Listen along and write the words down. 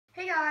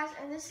guys,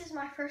 and this is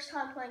my first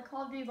time playing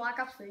Call of Duty Black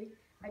Ops 3.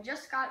 I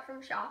just got it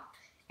from the shop,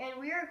 and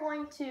we are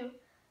going to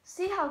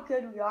see how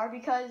good we are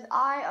because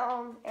I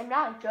am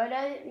not good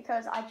at it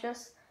because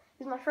this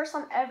is my first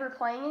time ever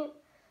playing it.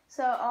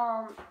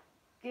 So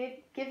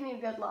give me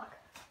good luck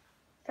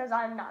because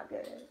I'm not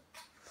good at it.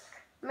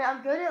 I mean,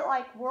 I'm good at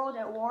like World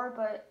at War,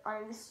 but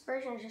this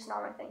version is just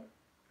not my thing.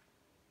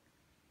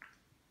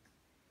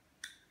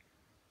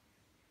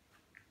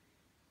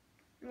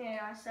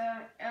 Yeah, so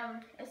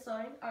it's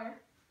loading. Okay.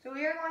 So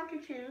we are going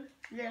to choose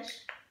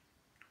this.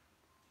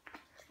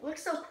 It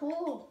looks so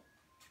cool.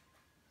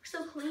 Looks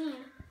so clean.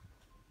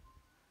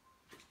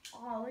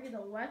 Oh, look at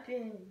the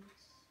weapons.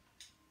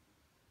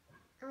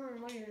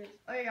 Look at this.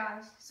 Okay,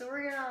 guys. So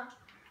we're gonna.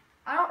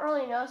 I don't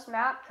really know this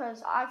map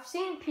because I've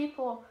seen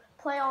people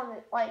play on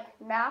it, like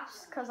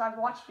maps because I've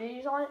watched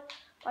videos on it.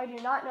 But I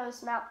do not know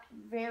this map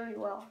very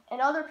well.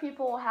 And other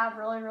people have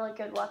really, really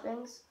good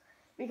weapons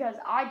because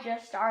I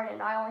just started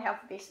and I only have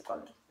basic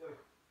weapons.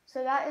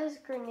 So that is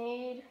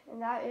grenade,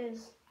 and that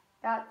is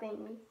that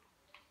thingy.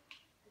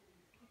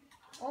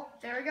 Oh,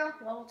 there we go,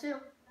 level 2.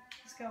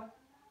 Let's go.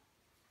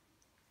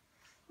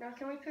 Now,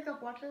 can we pick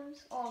up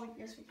weapons? Oh,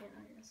 yes we can.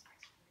 Yes.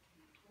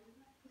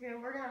 Okay,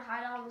 we're gonna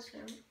hide out in this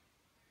room.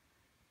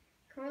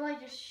 Can we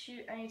like just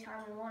shoot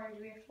anytime we want, or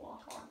do we have to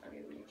lock on?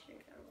 Okay, we need to shoot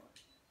anytime we want.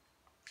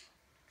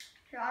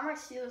 Here, I might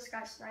steal this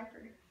guy's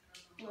sniper.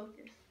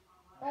 Locust.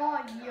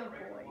 Oh, yeah,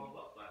 boy.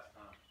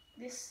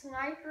 This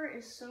sniper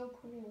is so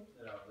cool.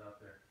 Yeah, I was out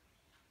there.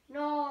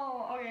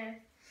 No, okay.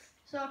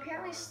 So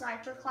apparently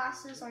sniper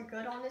classes are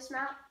good on this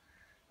map,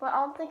 but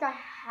I don't think I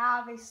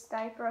have a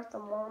sniper at the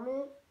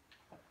moment.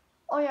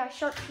 Oh yeah,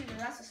 sharpshooter,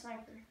 that's a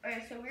sniper.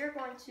 Okay, so we're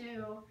going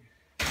to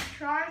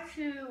try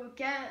to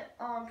get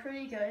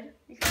pretty good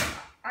because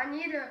I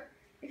need a.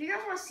 If you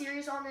guys want a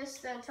series on this,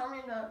 then tell me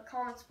in the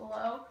comments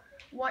below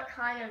what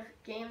kind of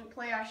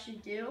gameplay I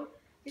should do.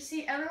 You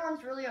see,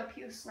 everyone's really OP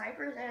with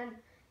snipers, and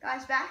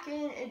guys, back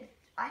in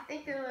I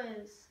think it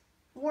was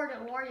World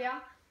at War, yeah.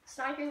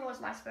 Sniping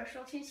was my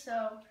specialty,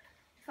 so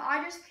if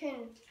I just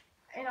can,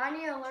 and I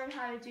need to learn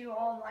how to do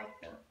all like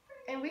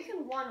and we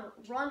can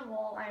run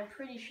wall, I am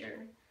pretty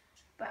sure,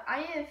 but I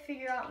need to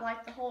figure out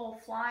like the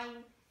whole flying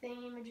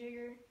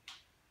thingy-majigger.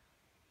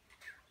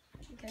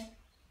 Okay.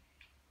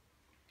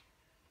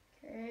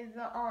 Okay,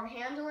 the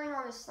handling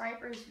on the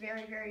sniper is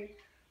very, very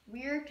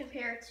weird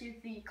compared to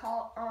the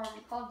Call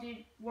of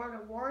Duty World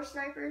at War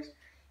snipers,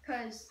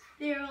 because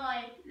they're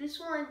like,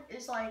 this one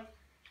is like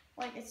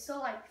it's so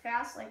like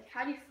fast. Like,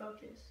 how do you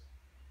focus?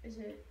 Is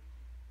it?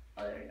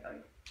 Oh, there you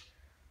go.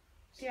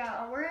 So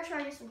yeah, we're gonna try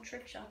to get some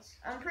trick shots.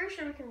 I'm pretty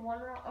sure we can one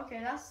run. Okay,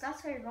 that's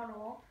how you run a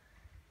wall.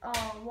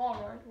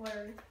 Wall run,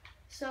 whatever.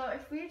 So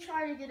if we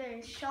try to get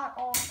a shot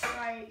off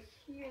right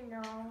here,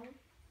 no.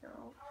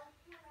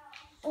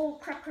 Oh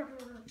crap!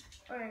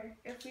 Okay,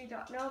 if we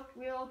don't, nope,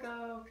 we'll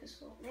go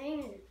pistol.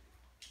 Dang.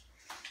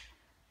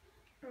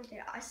 Okay,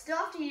 I still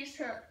have to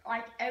use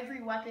like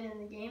every weapon in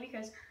the game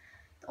because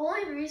the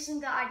only reason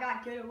that I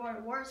got good at World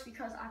at War is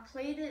because I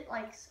played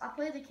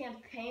the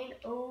campaign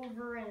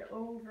over and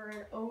over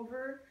and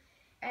over,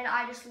 and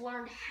I just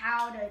learned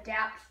how to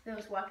adapt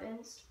those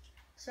weapons.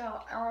 So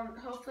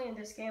hopefully in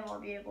this game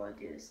I'll be able to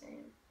do the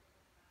same.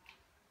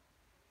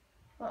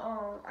 But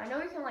I know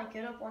we can like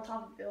get up on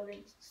top of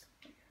buildings and stuff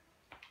like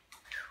that.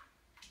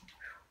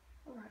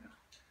 Oh my god.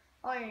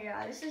 Oh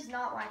yeah, this is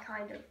not my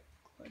kind of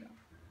loadout.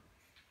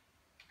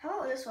 How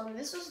about this one?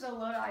 This was the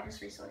loadout I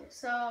just recently.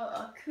 So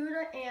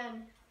Kuda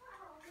and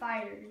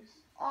fighters.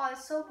 Oh,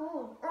 it's so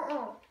cool.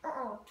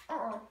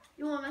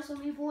 You wanna mess with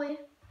me, boy?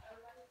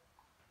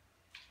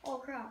 Oh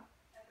crap.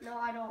 No,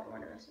 I don't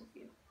wanna mess with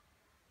you.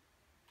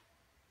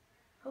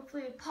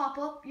 Hopefully it pop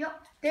up.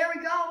 Yep, there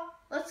we go.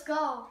 Let's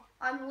go.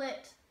 I'm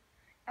lit.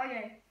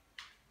 Okay.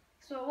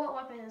 So what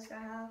weapon does this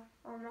guy have?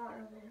 Oh, not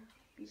really.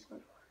 Beast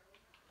mode.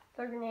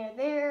 Throw a grenade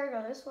there.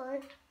 Go this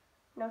way.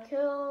 No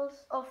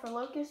kills. Oh, for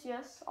Locust,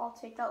 yes. I'll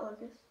take that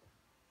Locust.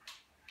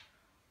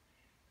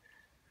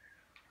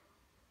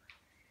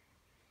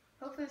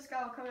 Hopefully this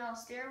guy will come down the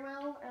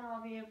stairwell and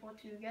I'll be able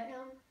to get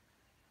him.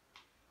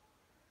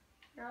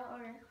 No,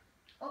 okay.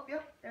 Oh,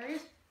 yep, there he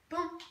is.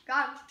 Boom,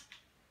 got him.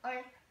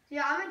 Okay,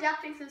 yeah, I'm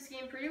adapting to this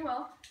game pretty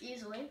well,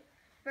 easily,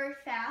 very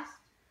fast,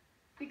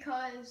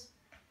 because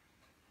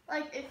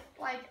I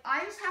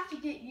just have to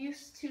get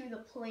used to the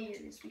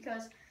players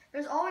because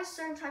there's always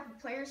certain type of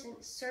players in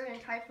certain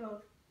type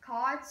of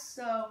CODs,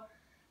 so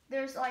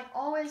there's like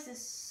always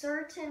this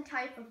certain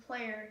type of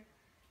player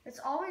it's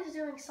always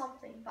doing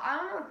something, but I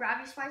don't know what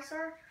gravity spikes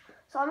are.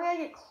 So I'm gonna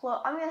get close.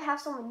 I'm gonna have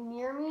someone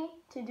near me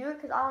to do it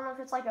because I don't know if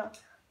it's like a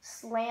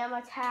slam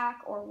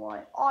attack or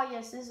what. Oh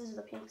yes, this is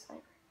the pink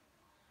sniper.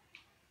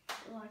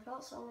 Oh, I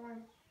felt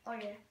someone. Oh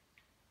yeah.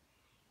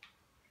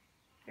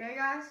 There,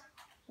 guys.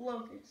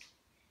 Locust.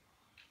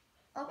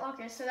 Oh,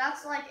 okay. So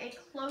that's like a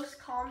close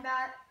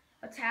combat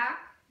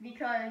attack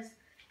because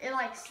it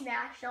like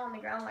snatched on the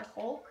ground like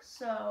Hulk.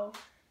 So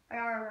I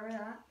gotta remember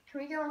that. Can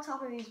we get on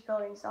top of these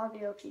buildings? That'll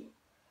be OP.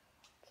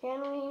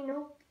 Can we?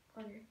 Nope.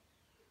 Okay.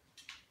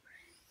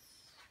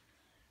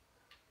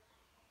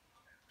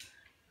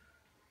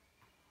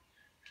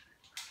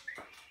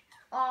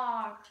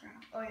 Oh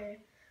crap. Okay.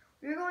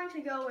 We're going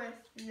to go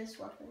with this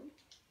weapon.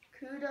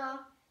 Kuda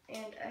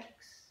and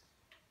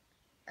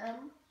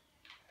XM.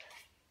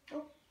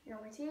 Oh, you're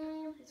on my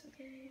team. It's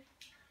okay.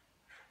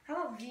 How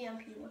about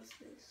VMP? What's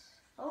this?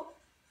 Oh,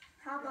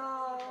 how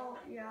about,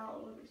 yeah,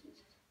 what is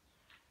this?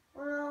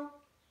 Well,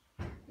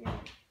 yeah.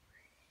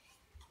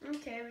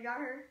 Okay, we got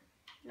her.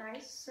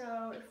 Nice.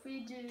 So if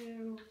we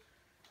do,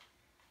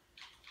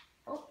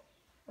 oh,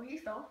 well, he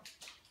fell.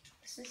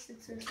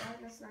 Assisted suicide.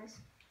 That's nice.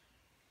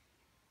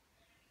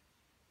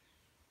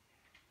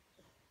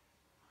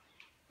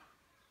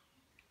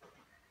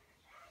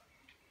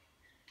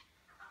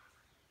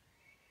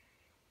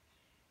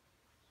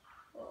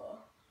 Oh,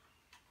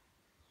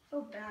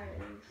 so bad at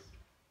this.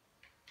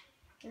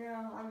 You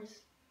know, I'm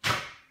just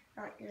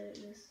not good at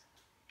this.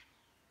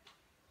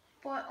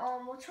 But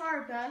we'll try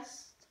our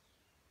best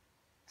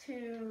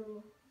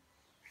to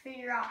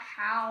figure out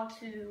how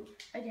to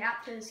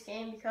adapt to this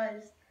game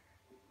because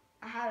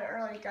I haven't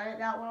really done it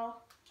that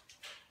well,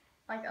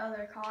 like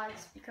other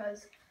CODs,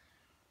 because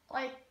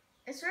like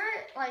it's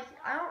really like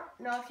I don't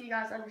know if you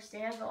guys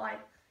understand, but like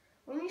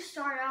when you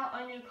start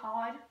out a new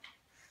COD,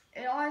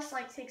 it always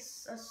like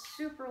takes a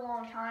super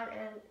long time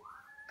and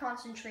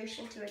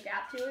concentration to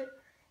adapt to it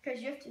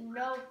because you have to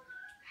know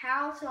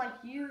how to like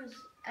use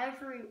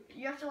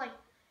you have to like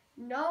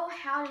know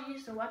how to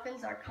use the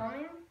weapons that are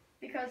coming,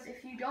 because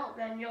if you don't,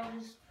 then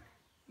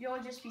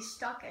you'll just be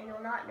stuck and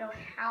you'll not know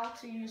how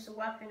to use the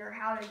weapon or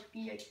how to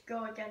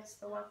go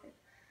against the weapon.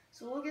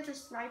 So we'll get the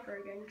sniper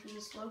again because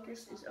this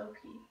Locust is OP.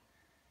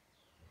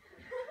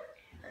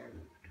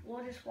 And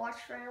we'll just watch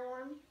for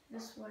anyone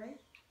this way.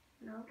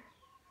 No.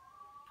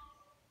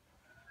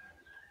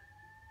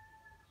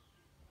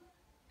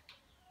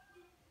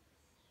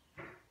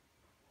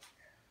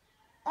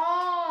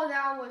 Oh,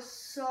 that was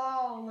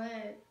so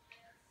lit.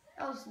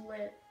 That was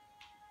lit.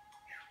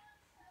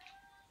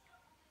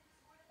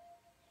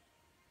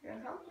 Here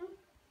I come.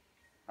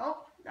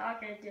 Oh,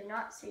 okay, did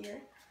not see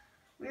her.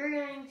 We're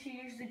going to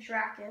use the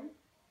Draken.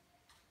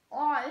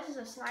 Oh, this is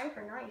a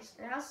sniper, nice.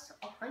 It has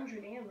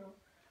 100 ammo.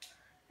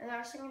 And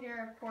our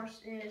secondary, of course,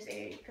 is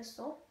a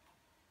pistol.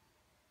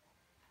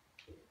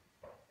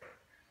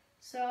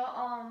 So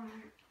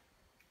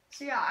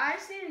yeah, I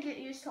just need to get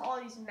used to all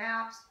these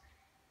maps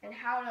and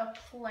how to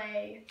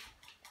play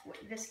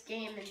this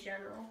game in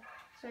general.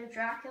 So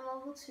Draken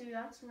level 2,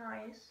 that's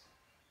nice.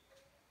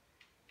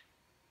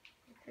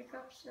 Pick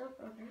up stuff,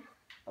 okay.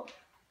 Oh,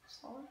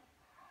 solid.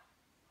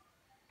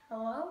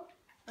 Hello?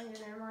 Oh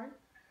yeah, never mind.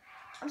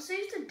 I'm so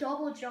used to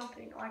double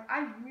jumping. Like,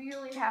 I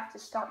really have to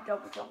stop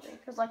double jumping.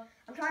 Because, like,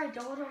 I'm trying to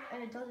double jump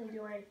and it doesn't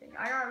do anything.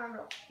 I gotta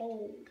remember to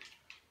hold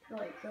to,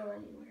 like, go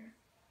anywhere.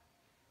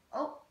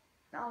 Oh,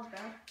 that was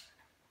bad.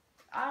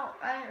 I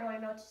didn't really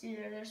know what to do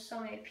there. There's so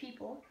many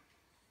people.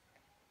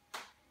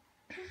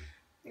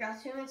 We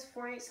got 2 minutes,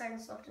 48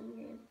 seconds left in the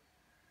game.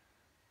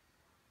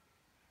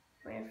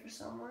 Waiting for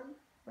someone.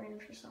 Waiting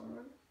for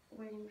someone.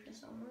 Waiting for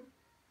someone.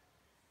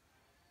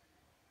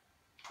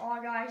 Oh,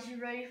 guys,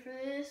 you ready for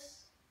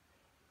this?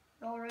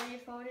 Y'all ready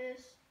for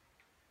this?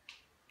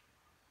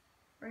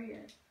 Where you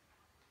at?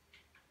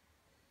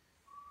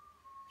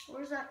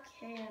 Where's that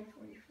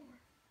KN-44?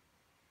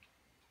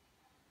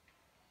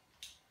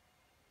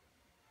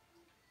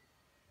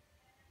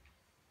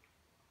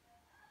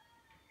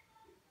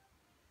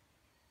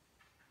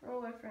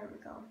 I'll wait for him to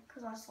come,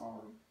 because I saw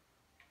him.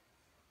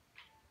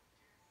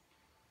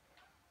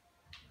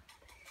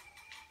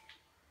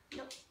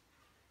 Nope.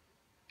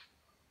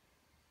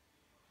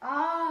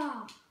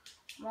 Ah!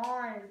 Come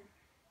on.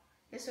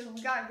 Okay, so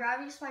we got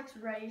gravity spikes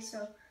ready,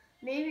 so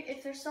maybe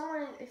if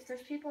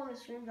there's people in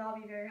this room, I'll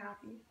be very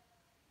happy.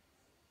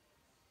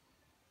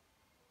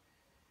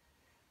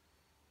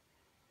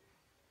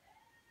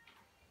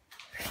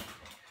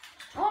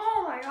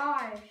 Oh my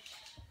gosh!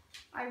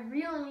 I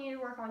really need to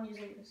work on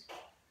using this.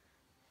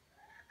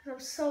 Because I'm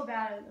so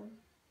bad at them.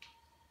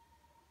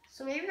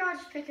 So maybe I'll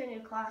just pick a new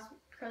class,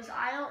 because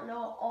I don't know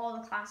what all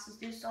the classes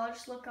do, so I'll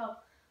just look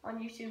up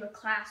on YouTube a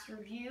class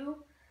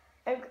review.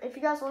 And if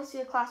you guys want to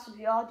see a class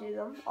review, I'll do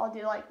them. I'll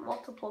do like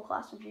multiple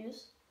class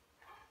reviews.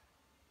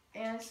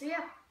 And so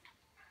yeah.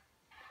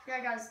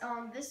 Yeah guys,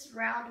 this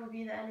round will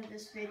be the end of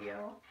this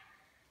video.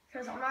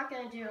 Because I'm not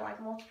going to do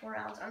like multiple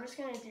rounds. I'm just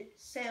going to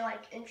say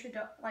like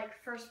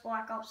first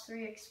Black Ops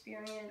 3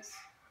 experience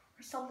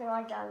or something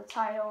like that in the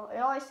title. It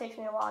always takes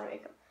me a while to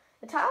make up.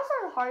 The titles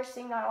are the hardest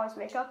thing that I always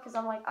make up because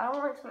I'm like, I don't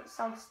want it to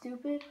sound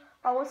stupid,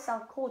 but I want it to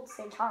sound cool at the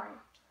same time.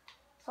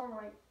 So I'm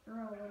like, oh,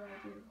 what do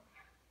I do?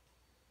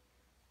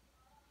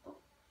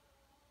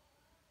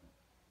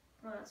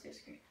 Oh, that's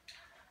just great.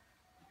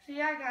 So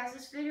yeah guys,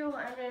 this video will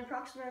end in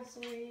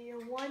approximately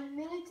 1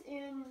 minute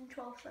and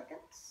 12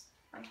 seconds.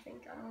 I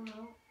think, I don't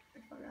know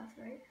if I'm math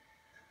right.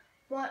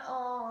 But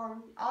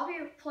I'll be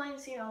playing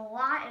this game a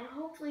lot and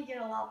hopefully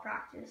get a lot of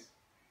practice.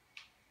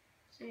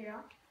 So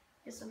yeah,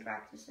 get some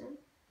practice in.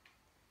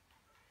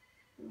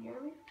 Can you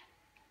hear me?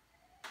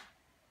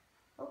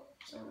 Oh,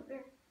 someone up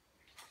there.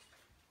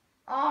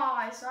 Oh,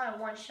 I saw a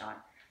one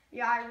shot.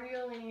 Yeah, I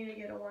really need to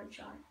get a one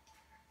shot.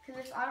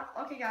 Because if I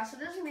don't, okay guys, so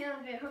this is gonna be the end of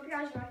the video. Hope you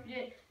guys enjoyed. If you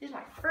did, this is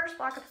my first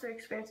Black Ops 3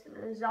 experience, and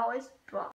as always, bye.